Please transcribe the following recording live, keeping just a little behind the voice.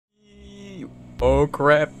Oh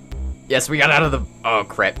crap. Yes, we got out of the... Oh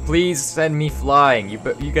crap. Please send me flying. You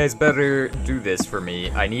guys better do this for me.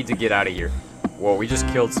 I need to get out of here. Whoa, we just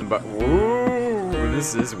killed somebody. Whoa,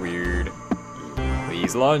 this is weird.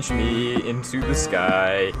 Please launch me into the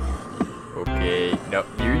sky. Okay. No,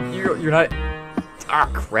 you're not... Ah,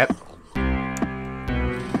 crap.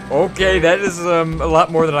 Okay, that is a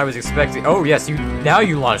lot more than I was expecting. Oh yes, now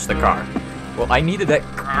you launched the car. Well, I needed that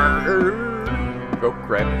car. Oh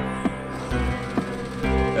crap.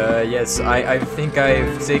 Yes, I think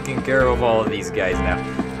I've taken care of all of these guys now.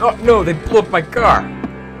 Oh no, they blew up my car.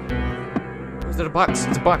 Was it a box?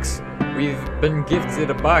 It's a box. We've been gifted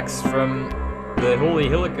a box from the holy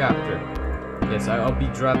helicopter. Yes, I'll be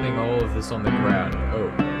dropping all of this on the ground.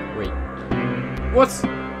 Oh, wait. What?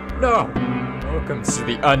 No. Welcome to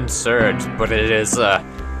the Unturned, but it is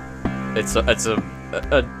it's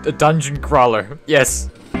a dungeon crawler. Yes.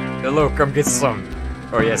 Hello, come get some.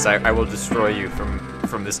 Oh yes, I will destroy you from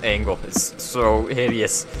this angle. It's so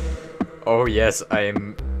hideous. Oh yes, I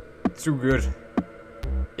am too good.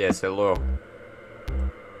 Yes, hello.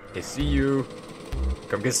 I see you.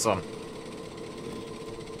 Come get some.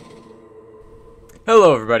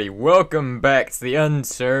 Hello everybody, welcome back to the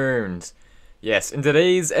Unturned. Yes, in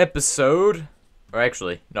today's episode, or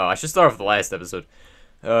actually, no, I should start with the last episode.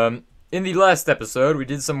 In the last episode, we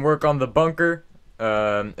did some work on the bunker.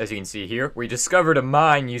 As you can see here, we discovered a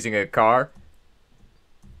mine using a car.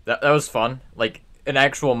 That was fun. Like, an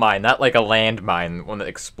actual mine, not like a land mine, one that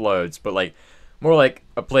explodes, but like, more like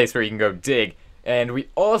a place where you can go dig. And we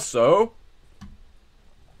also...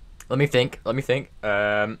 Let me think.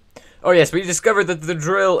 Oh yes, we discovered that the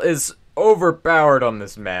drill is overpowered on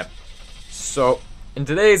this map. So, in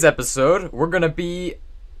today's episode, we're gonna be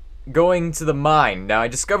going to the mine. Now, I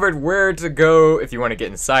discovered where to go if you want to get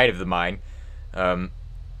inside of the mine.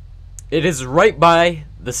 It is right by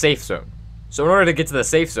the safe zone. So in order to get to the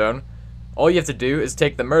safe zone, all you have to do is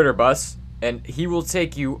take the murder bus, and he will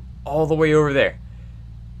take you all the way over there.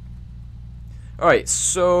 Alright,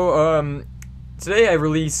 so, today I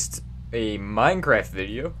released a Minecraft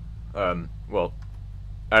video. Well,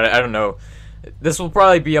 I don't know. This will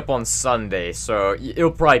probably be up on Sunday, so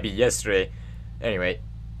it'll probably be yesterday. Anyway,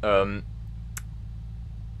 should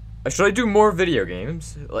I do more video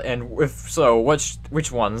games? And if so,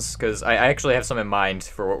 which ones? Because I actually have some in mind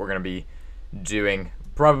for what we're gonna be doing.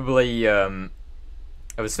 Probably, I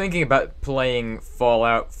was thinking about playing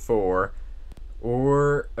Fallout 4,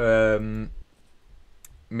 or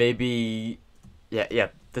maybe, yeah.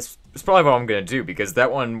 This is probably what I'm gonna do because that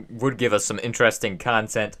one would give us some interesting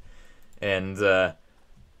content. And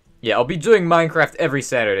yeah, I'll be doing Minecraft every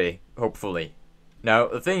Saturday, hopefully. Now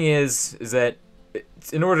the thing is that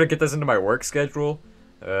in order to get this into my work schedule,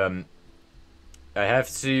 I have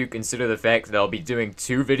to consider the fact that I'll be doing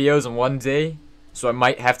 2 videos in one day, so I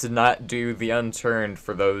might have to not do the Unturned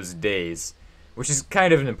for those days, which is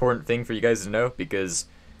kind of an important thing for you guys to know, because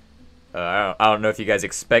I don't know if you guys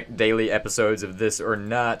expect daily episodes of this or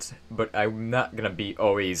not, but I'm not gonna be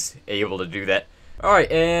always able to do that.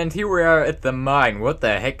 Alright, and here we are at the mine. What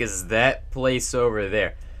the heck is that place over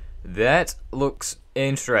there? That looks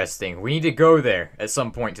interesting. We need to go there at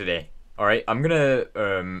some point today. Alright, I'm gonna,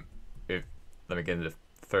 let me get into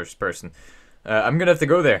first person. I'm gonna have to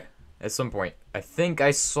go there at some point. I think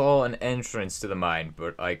I saw an entrance to the mine,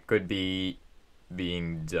 but I could be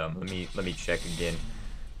being dumb. Let me check again.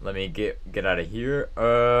 Let me get out of here.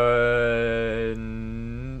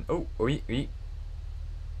 Oh, wait.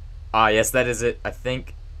 Ah, yes, that is it, I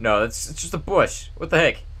think. No, it's just a bush. What the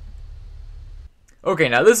heck? Okay,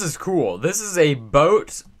 now this is cool. This is a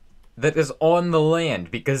boat that is on the land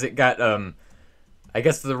because it got, I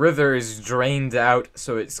guess the river is drained out,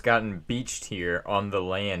 so it's gotten beached here on the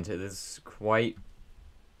land. It is quite...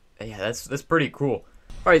 Yeah, that's pretty cool.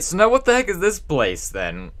 Alright, so now what the heck is this place,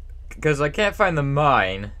 then? Because I can't find the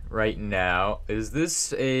mine right now. Is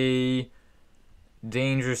this a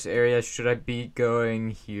dangerous area? Should I be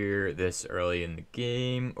going here this early in the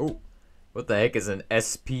game? Oh, what the heck is an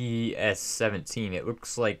SPS-17? It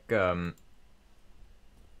looks like, can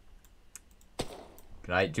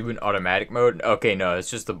I do an automatic mode? Okay, no, it's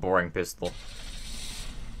just a boring pistol.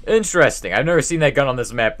 Interesting. I've never seen that gun on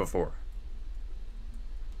this map before.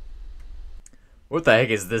 What the heck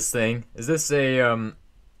is this thing? Is this a,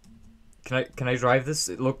 Can I drive this?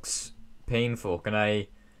 It looks painful. Can I...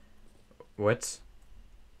 What?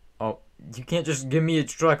 Oh, you can't just give me a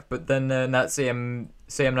truck, but then not say I'm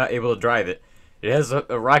not able to drive it. It has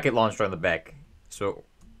a rocket launcher on the back. So,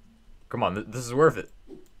 come on, this is worth it.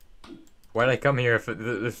 Why did I come here if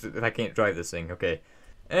I can't drive this thing? Okay.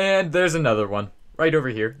 And there's another one. Right over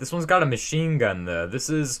here. This one's got a machine gun, though. This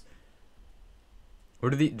is...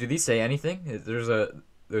 What do these say anything? There's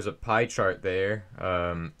a pie chart there.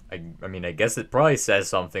 I mean, I guess it probably says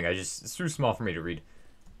something. It's too small for me to read.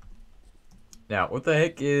 Now, what the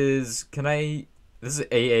heck is, this is an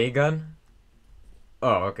AA gun?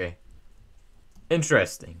 Oh, okay.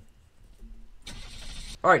 Interesting.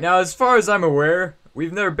 Alright, now as far as I'm aware,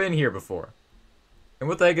 we've never been here before. And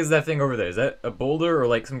what the heck is that thing over there? Is that a boulder or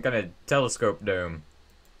like some kind of telescope dome?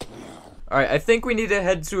 Alright, I think we need to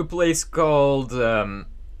head to a place called,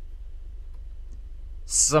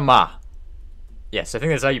 Sama. Yes, I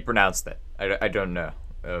think that's how you pronounce that. I don't know.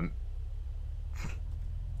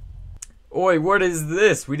 Oi, what is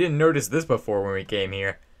this? We didn't notice this before when we came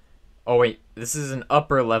here. Oh wait, this is an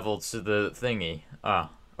upper level to the thingy.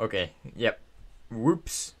 Ah, okay, yep.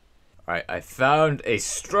 Whoops. Alright, I found a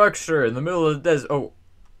structure in the middle of the desert. Oh,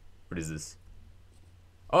 what is this?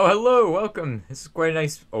 Oh, hello, welcome. This is quite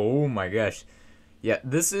nice. Oh my gosh. Yeah,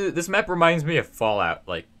 this map reminds me of Fallout,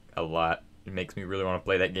 like, a lot. It makes me really want to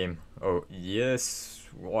play that game. Oh, yes.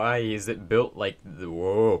 Why is it built like the...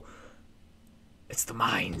 Whoa. It's the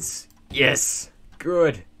mines. Yes.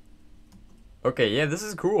 Good. Okay, yeah, this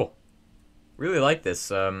is cool. Really like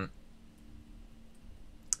this. Oh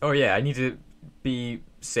yeah, I need to be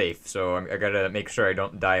safe, so I gotta make sure I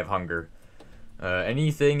don't die of hunger.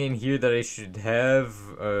 Anything in here that I should have?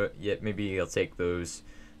 Yeah, maybe I'll take those.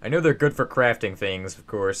 I know they're good for crafting things, of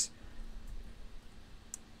course.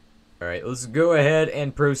 Alright, let's go ahead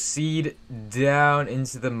and proceed down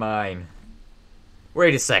into the mine.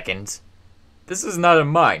 Wait a second. This is not a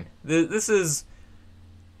mine. This is...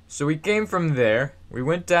 So we came from there, we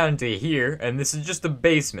went down to here, and this is just a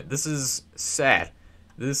basement. This is sad.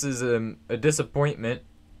 This is a disappointment,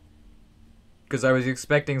 because I was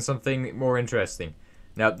expecting something more interesting.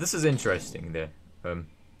 Now, this is interesting there.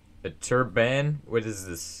 A turban? What is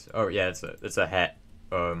this? Oh, yeah, it's a hat.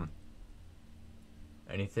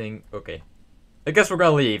 Anything? Okay. I guess we're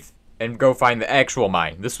gonna leave and go find the actual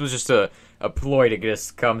mine. This was just a ploy to get us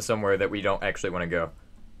to come somewhere that we don't actually want to go.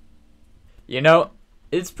 You know,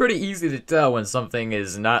 it's pretty easy to tell when something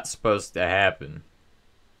is not supposed to happen.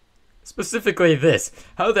 Specifically this.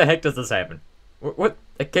 How the heck does this happen? What?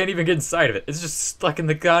 I can't even get inside of it. It's just stuck in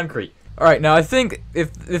the concrete. Alright, now I think,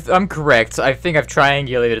 if I'm correct, I think I've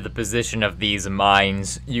triangulated the position of these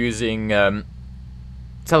mines using,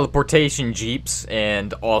 teleportation jeeps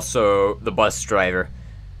and also the bus driver.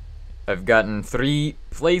 I've gotten 3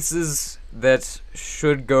 places that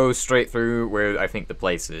should go straight through where I think the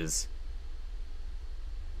place is.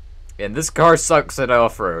 And this car sucks at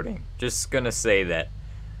off-roading. Just gonna say that.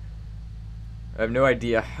 I have no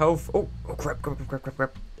idea how oh crap.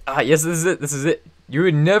 Ah, yes, this is it. You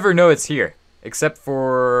would never know it's here. Except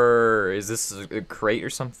for... Is this a crate or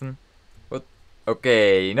something? What?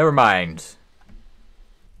 Okay, never mind.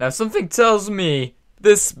 Now, something tells me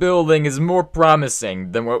this building is more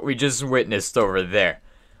promising than what we just witnessed over there.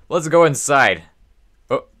 Let's go inside.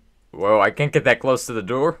 Oh, whoa, I can't get that close to the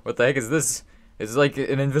door. What the heck is this? It's like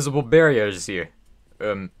an invisible barrier is here.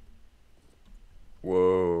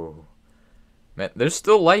 Whoa. Man, there's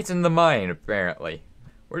still light in the mine, apparently.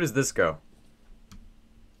 Where does this go?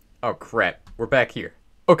 Oh, crap. We're back here.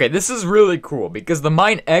 Okay, this is really cool, because the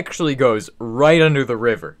mine actually goes right under the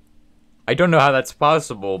river. I don't know how that's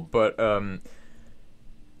possible, but,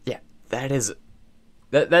 yeah, that's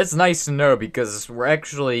nice to know, because we're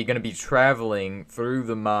actually gonna be traveling through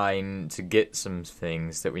the mine to get some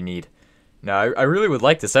things that we need. Now, I really would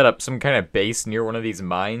like to set up some kind of base near one of these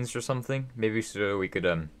mines or something. Maybe so we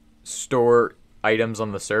could, store items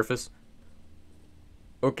on the surface.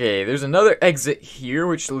 Okay, there's another exit here,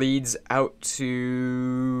 which leads out to...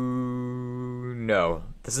 No,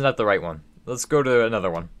 this is not the right one. Let's go to another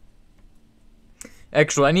one.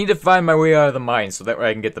 Actually, I need to find my way out of the mine so that way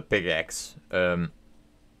I can get the pickaxe.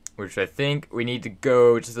 Which I think we need to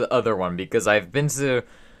go to the other one, because I've been to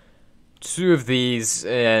 2 of these,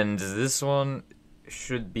 and this one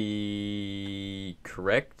should be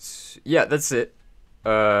correct. Yeah, that's it.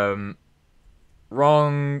 Wrong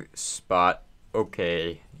spot.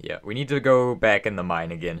 Okay, yeah, we need to go back in the mine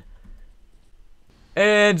again.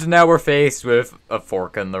 And now we're faced with a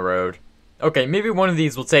fork in the road. Okay, maybe one of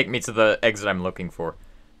these will take me to the exit I'm looking for.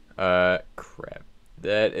 Crap.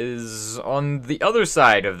 That is on the other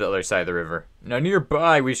side of the river. Now,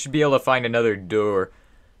 nearby, we should be able to find another door,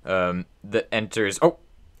 that enters... Oh,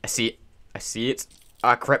 I see it. I see it.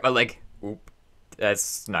 Ah, crap, my leg. Oop.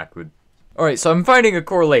 That's not good. Alright, so I'm finding a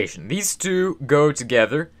correlation. These 2 go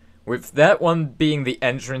together, with that one being the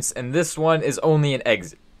entrance, and this one is only an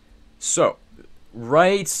exit. So,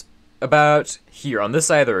 right about here, on this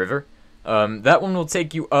side of the river, that one will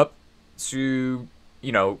take you up to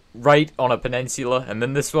you know, right on a peninsula, and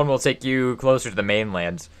then this one will take you closer to the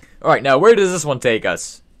mainland. Alright, now where does this one take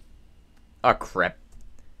us? Oh, crap.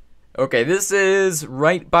 Okay, this is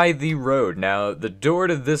right by the road. Now, the door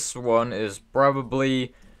to this one is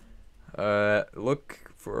probably,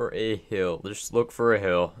 look for a hill. Just look for a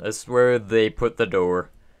hill. That's where they put the door.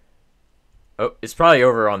 Oh, it's probably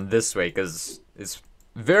over on this way, because it's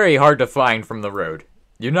very hard to find from the road.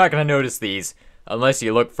 You're not going to notice these unless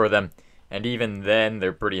you look for them, and even then,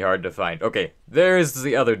 they're pretty hard to find. Okay, there's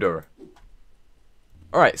the other door.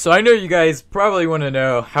 Alright, so I know you guys probably want to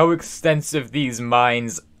know how extensive these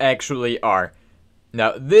mines actually are.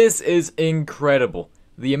 Now, this is incredible.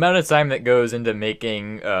 The amount of time that goes into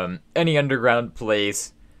making any underground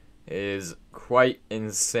place is quite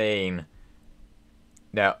insane.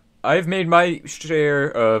 Now, I've made my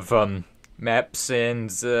share of maps,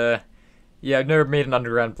 and yeah, I've never made an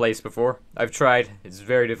underground place before. I've tried. It's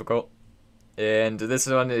very difficult. And this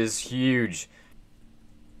one is huge.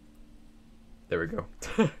 There we go.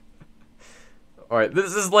 Alright,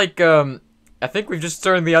 this is like, I think we've just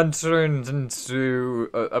turned the Unturned into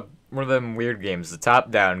one of them weird games, the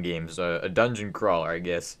top-down games, a dungeon crawler, I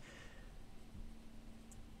guess.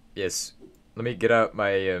 Yes, let me get out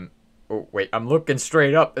my, oh, wait, I'm looking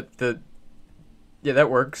straight up at the, yeah, that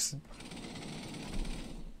works.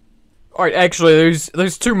 Alright, actually,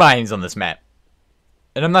 there's 2 mines on this map.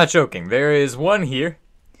 And I'm not joking, there is one here.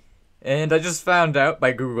 And I just found out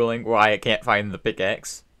by Googling why I can't find the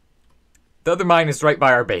pickaxe. The other mine is right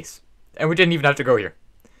by our base. And we didn't even have to go here.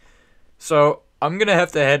 So, I'm gonna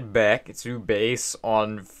have to head back to base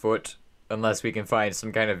on foot. Unless we can find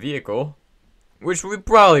some kind of vehicle. Which we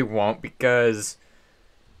probably won't because...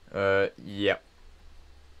 yeah.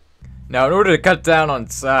 Now, in order to cut down on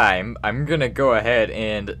time, I'm gonna go ahead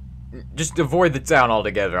and just avoid the town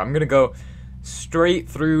altogether. I'm gonna go straight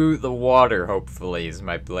through the water, hopefully, is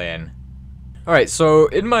my plan. Alright, so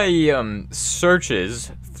in my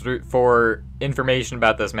searches for information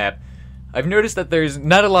about this map, I've noticed that there's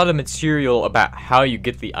not a lot of material about how you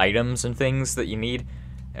get the items and things that you need.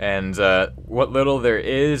 And what little there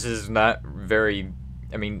is not very...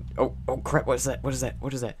 I mean, oh crap, what is that? What is that?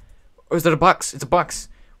 What is that? Oh, is that a box? It's a box!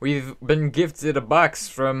 We've been gifted a box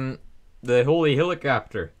from the Holy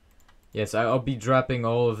Helicopter. Yes, I'll be dropping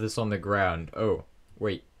all of this on the ground. Oh,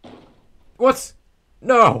 wait. What?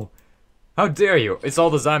 No! How dare you? It's all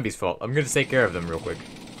the zombies' fault. I'm gonna take care of them real quick.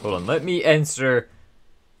 Hold on, let me enter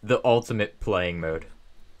the ultimate playing mode.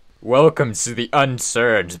 Welcome to the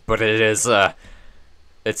Unturned, but it is,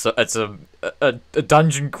 it's a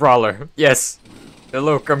dungeon crawler. Yes.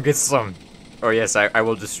 Hello, come get some. Oh yes, I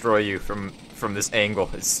will destroy you from this angle.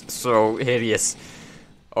 It's so hideous.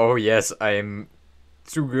 Oh yes, I am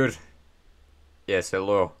too good. Yes,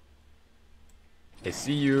 hello. I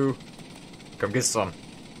see you. Come get some.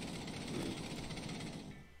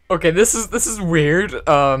 Okay, this is weird.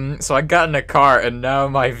 So I got in a car and now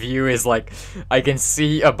my view is like I can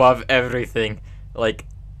see above everything. Like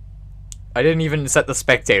I didn't even set the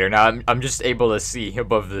spectator. Now I'm just able to see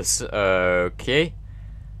above this. Okay.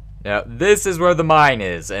 Now this is where the mine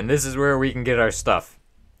is, and this is where we can get our stuff.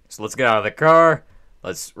 So let's get out of the car.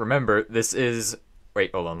 Let's remember this is.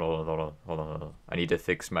 Wait, hold on. I need to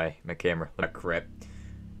fix my camera. Oh, crap.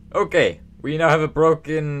 Okay, we now have a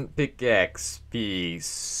broken pickaxe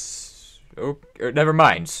piece. Oh, never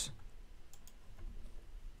mind.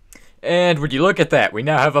 And would you look at that? We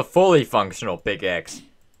now have a fully functional pickaxe.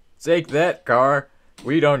 Take that, car.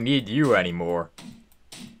 We don't need you anymore.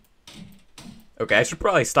 Okay, I should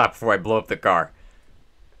probably stop before I blow up the car.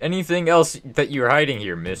 Anything else that you're hiding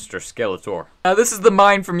here, Mr. Skeletor? Now, this is the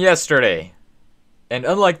mine from yesterday. And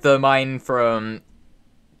unlike the mine from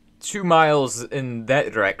 2 miles in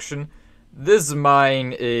that direction, this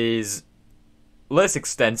mine is less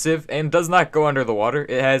extensive and does not go under the water.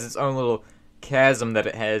 It has its own little chasm that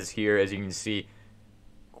it has here, as you can see.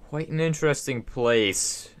 Quite an interesting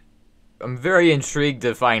place. I'm very intrigued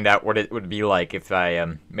to find out what it would be like if I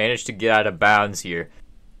managed to get out of bounds here.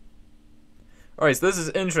 Alright, so this is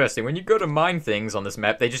interesting. When you go to mine things on this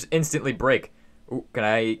map, they just instantly break. Ooh, can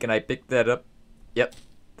I pick that up? Yep,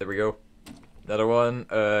 there we go. Another one.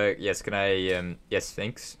 Yes, can I, yes,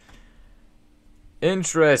 thanks.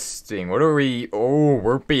 Interesting. What are we? Oh,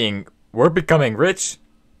 we're becoming rich.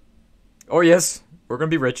 Oh yes, we're gonna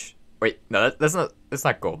be rich. Wait, no, that's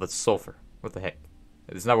not gold. That's sulfur. What the heck?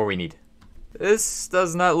 It's not what we need. This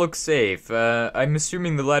does not look safe. I'm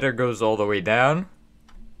assuming the ladder goes all the way down.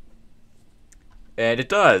 And it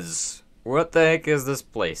does. What the heck is this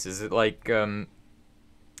place? Is it like, I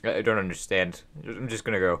don't understand. I'm just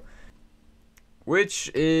gonna go.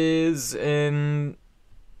 Which is in...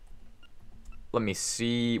 let me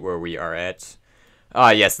see where we are at.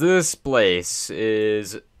 Ah, yes, this place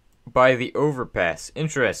is by the overpass.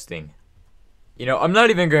 Interesting. You know, I'm not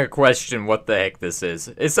even gonna question what the heck this is.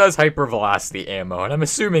 It says hypervelocity ammo, and I'm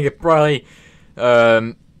assuming it probably,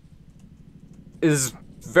 is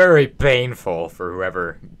very painful for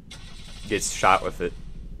whoever gets shot with it.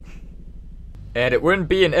 And it wouldn't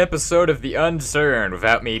be an episode of the Unturned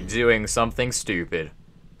without me doing something stupid.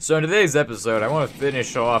 So in today's episode, I want to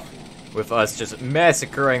finish off with us just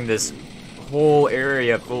massacring this whole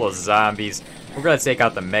area full of zombies. We're gonna take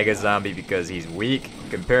out the mega zombie because he's weak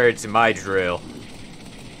compared to my drill.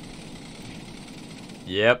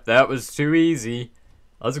 Yep, that was too easy.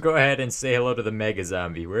 Let's go ahead and say hello to the mega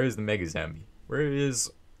zombie. Where is the mega zombie? Where is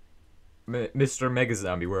Mr. Mega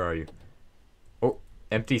Zombie? Where are you? Oh,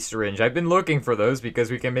 empty syringe. I've been looking for those because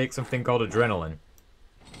we can make something called adrenaline.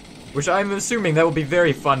 Which I'm assuming that will be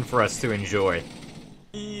very fun for us to enjoy.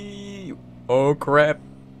 Oh crap.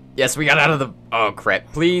 Yes, we got out of the... Oh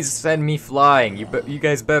crap. Please send me flying. You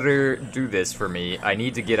guys better do this for me. I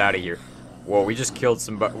need to get out of here. Whoa, we just killed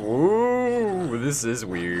somebody. Whoa, this is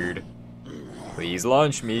weird. Please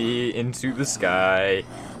launch me into the sky.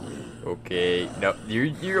 Okay. No,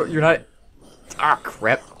 you're not... Ah,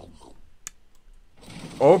 crap.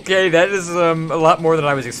 Okay, that is a lot more than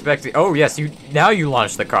I was expecting. Oh, yes, now you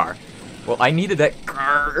launched the car. Well, I needed that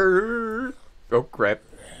car. Oh, crap.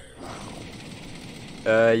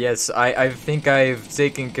 Yes, I think I've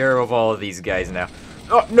taken care of all of these guys now.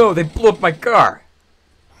 Oh, no, they blew up my car.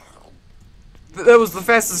 That was the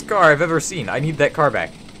fastest car I've ever seen. I need that car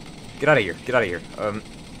back. Get out of here. Get out of here.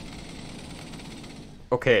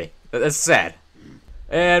 Okay, that's sad.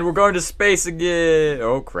 And we're going to space again.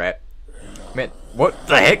 Oh, crap. Man, what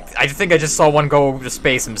the heck? I think I just saw one go to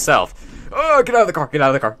space himself. Oh, get out of the car. Get out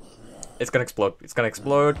of the car. It's gonna explode. It's gonna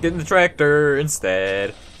explode. Get in the tractor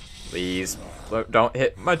instead. Please. Don't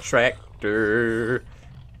hit my tractor.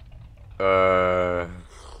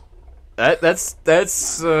 That's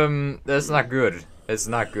not good. That's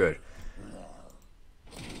not good.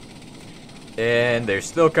 And they're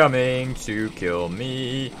still coming to kill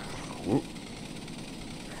me. Ooh.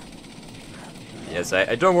 Yes,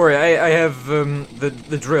 I don't worry. I have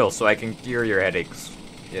the drill, so I can cure your headaches.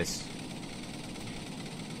 Yes.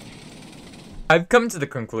 I've come to the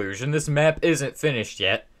conclusion this map isn't finished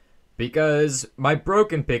yet, because my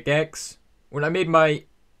broken pickaxe, when I made my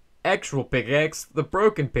actual pickaxe, the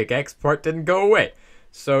broken pickaxe part didn't go away.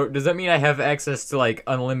 So does that mean I have access to like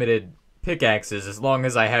unlimited pickaxes as long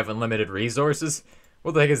as I have unlimited resources?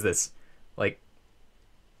 What the heck is this? Like,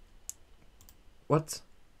 what?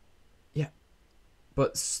 Yeah,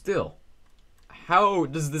 but still, how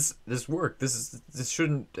does this work? This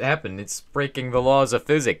shouldn't happen. It's breaking the laws of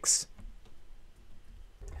physics.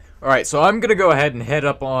 All right, so I'm gonna go ahead and head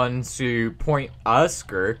up on to Point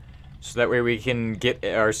Oscar, so that way we can get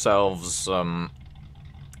ourselves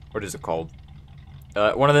what is it called?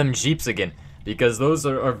 One of them Jeeps again. Because those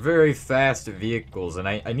are very fast vehicles, and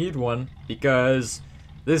I need one because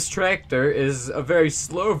this tractor is a very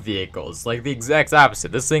slow vehicle. It's like the exact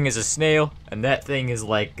opposite. This thing is a snail, and that thing is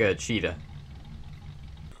like a cheetah.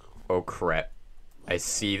 Oh crap. I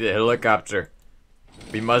see the helicopter.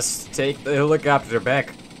 We must take the helicopter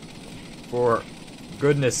back. For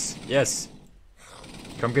goodness, yes.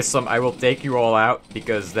 Come get some. I will take you all out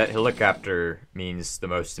because that helicopter means the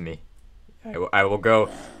most to me. I will go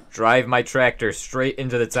drive my tractor straight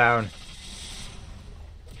into the town.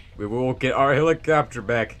 We will get our helicopter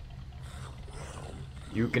back.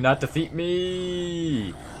 You cannot defeat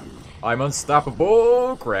me. I'm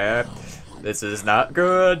unstoppable. Crap. This is not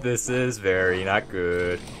good. This is very not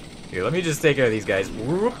good. Here, let me just take care of these guys.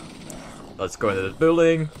 Whoop. Let's go into the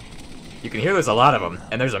building. You can hear there's a lot of them,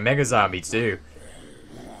 and there's a mega zombie too.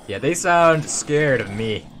 Yeah, they sound scared of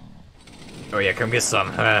me. Oh yeah, come get some,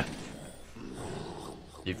 huh?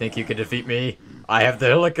 You think you can defeat me? I have the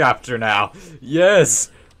helicopter now.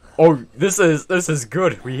 Yes. Oh, this is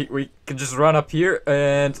good. We can just run up here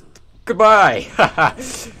and goodbye.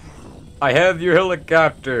 I have your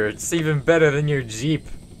helicopter. It's even better than your Jeep.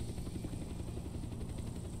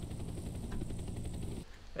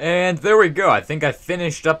 And there we go. I think I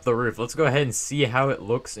finished up the roof. Let's go ahead and see how it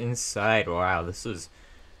looks inside. Wow, this is...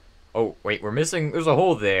 Oh, wait, we're missing... There's a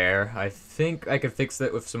hole there. I think I could fix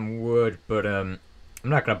that with some wood, but, I'm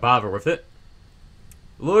not gonna bother with it.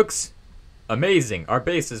 Looks amazing. Our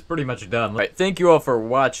base is pretty much done. Alright, thank you all for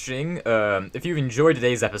watching. If you've enjoyed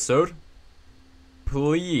today's episode,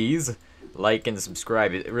 please like and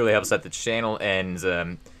subscribe. It really helps out the channel,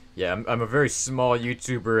 and, yeah, I'm a very small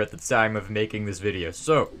YouTuber at the time of making this video,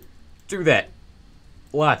 so do that.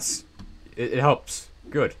 Lots. It helps.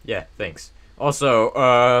 Good. Yeah, thanks. Also,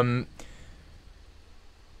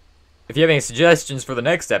 if you have any suggestions for the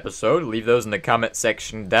next episode, leave those in the comment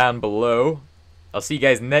section down below. I'll see you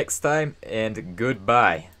guys next time, and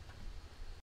goodbye.